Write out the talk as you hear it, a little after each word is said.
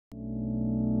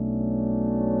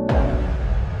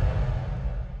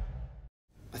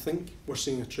think we're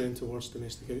seeing a trend towards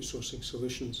domestic outsourcing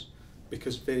solutions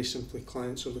because very simply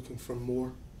clients are looking for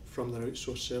more from their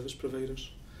outsourced service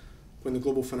providers. When the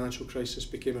global financial crisis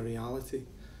became a reality,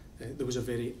 there was a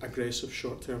very aggressive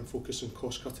short-term focus on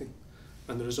cost cutting,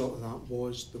 and the result of that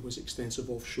was there was extensive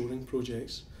offshoring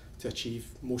projects to achieve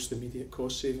most immediate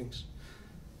cost savings.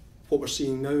 What we're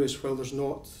seeing now is while there's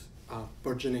not a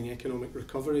burgeoning economic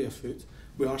recovery afoot,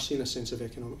 we are seeing a sense of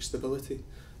economic stability,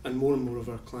 and more of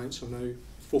our clients are now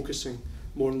focusing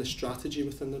more on the strategy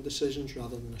within their decisions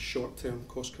rather than a short-term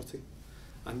cost cutting,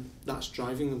 and that's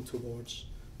driving them towards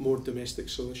more domestic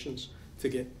solutions to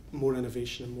get more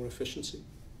innovation and more efficiency.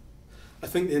 I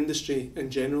think the industry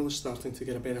in general is starting to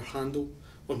get a better handle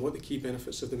on what the key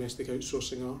benefits of domestic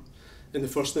outsourcing are. In the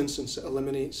first instance, it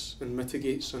eliminates and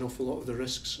mitigates an awful lot of the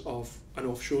risks of an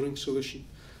offshoring solution.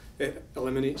 It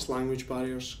eliminates language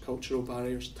barriers, cultural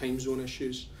barriers, time zone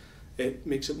issues. It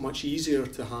makes it much easier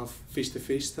to have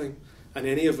face-to-face time, and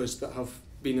any of us that have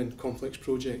been in complex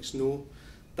projects know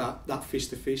that that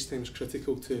face-to-face time is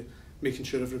critical to making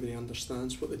sure everybody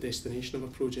understands what the destination of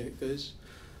a project is.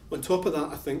 On top of that,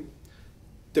 I think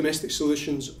domestic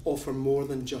solutions offer more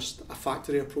than just a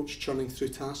factory approach churning through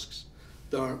tasks.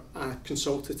 They're a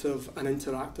consultative and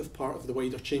interactive part of the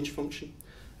wider change function,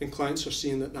 and clients are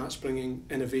seeing that that's bringing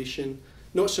innovation,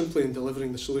 not simply in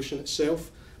delivering the solution itself,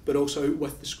 but also out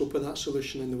with the scope of that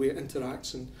solution and the way it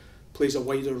interacts and plays a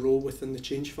wider role within the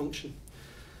change function.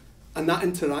 And that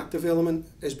interactive element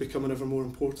is becoming ever more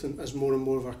important as more and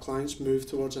more of our clients move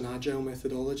towards an agile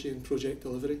methodology in project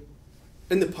delivery.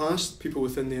 In the past, people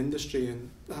within the industry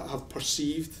have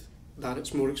perceived that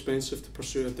it's more expensive to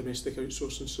pursue a domestic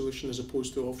outsourcing solution as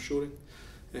opposed to offshoring.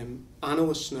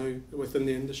 Analysts now within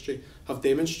the industry have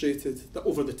demonstrated that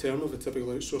over the term of a typical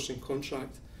outsourcing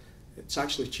contract, it's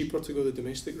actually cheaper to go the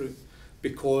domestic route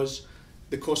because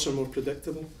the costs are more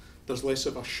predictable. There's less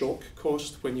of a shock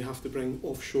cost when you have to bring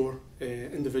offshore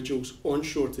individuals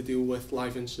onshore to deal with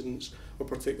live incidents or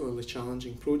particularly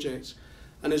challenging projects.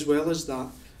 And as well as that,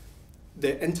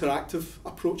 the interactive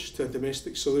approach to a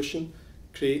domestic solution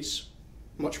creates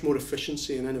much more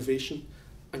efficiency and innovation,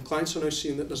 and clients are now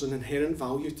seeing that there's an inherent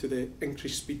value to the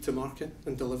increased speed to market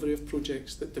and delivery of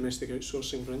projects that domestic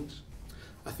outsourcing brings.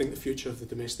 I think the future of the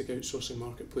domestic outsourcing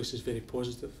marketplace is very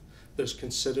positive. There's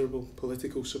considerable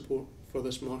political support for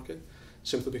this market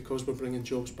simply because we're bringing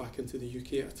jobs back into the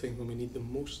UK at a time when we need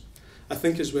them most. I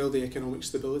think as well the economic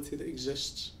stability that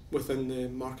exists within the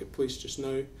marketplace just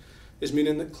now is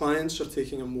meaning that clients are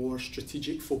taking a more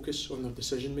strategic focus on their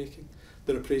decision making.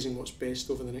 They're appraising what's best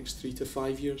over the next 3 to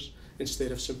 5 years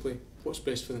instead of simply what's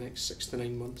best for the next 6 to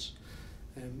 9 months.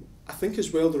 I think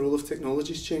as well the role of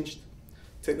technology has changed.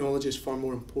 Technology is far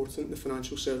more important in the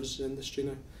financial services industry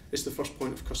now. It's the first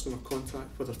point of customer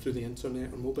contact, whether through the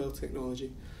internet or mobile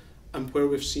technology. And where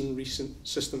we've seen recent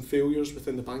system failures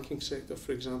within the banking sector,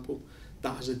 for example,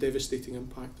 that has a devastating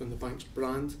impact on the bank's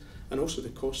brand and also the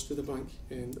cost to the bank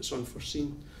that's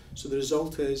unforeseen. So the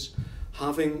result is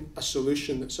having a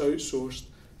solution that's outsourced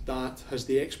that has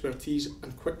the expertise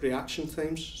and quick reaction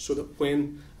times so that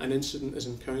when an incident is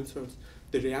encountered,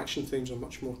 the reaction times are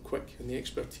much more quick and the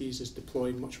expertise is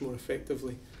deployed much more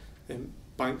effectively.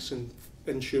 Banks and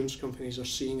insurance companies are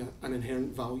seeing an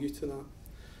inherent value to that.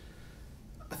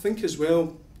 I think as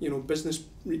well, business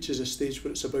reaches a stage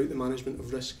where it's about the management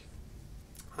of risk,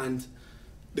 and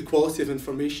the quality of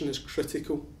information is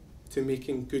critical to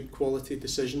making good quality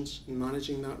decisions and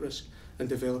managing that risk and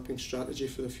developing strategy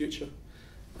for the future.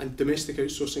 And domestic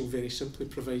outsourcing very simply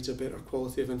provides a better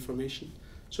quality of information.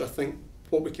 So I think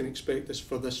what we can expect is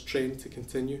for this trend to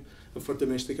continue and for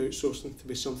domestic outsourcing to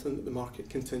be something that the market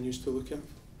continues to look at.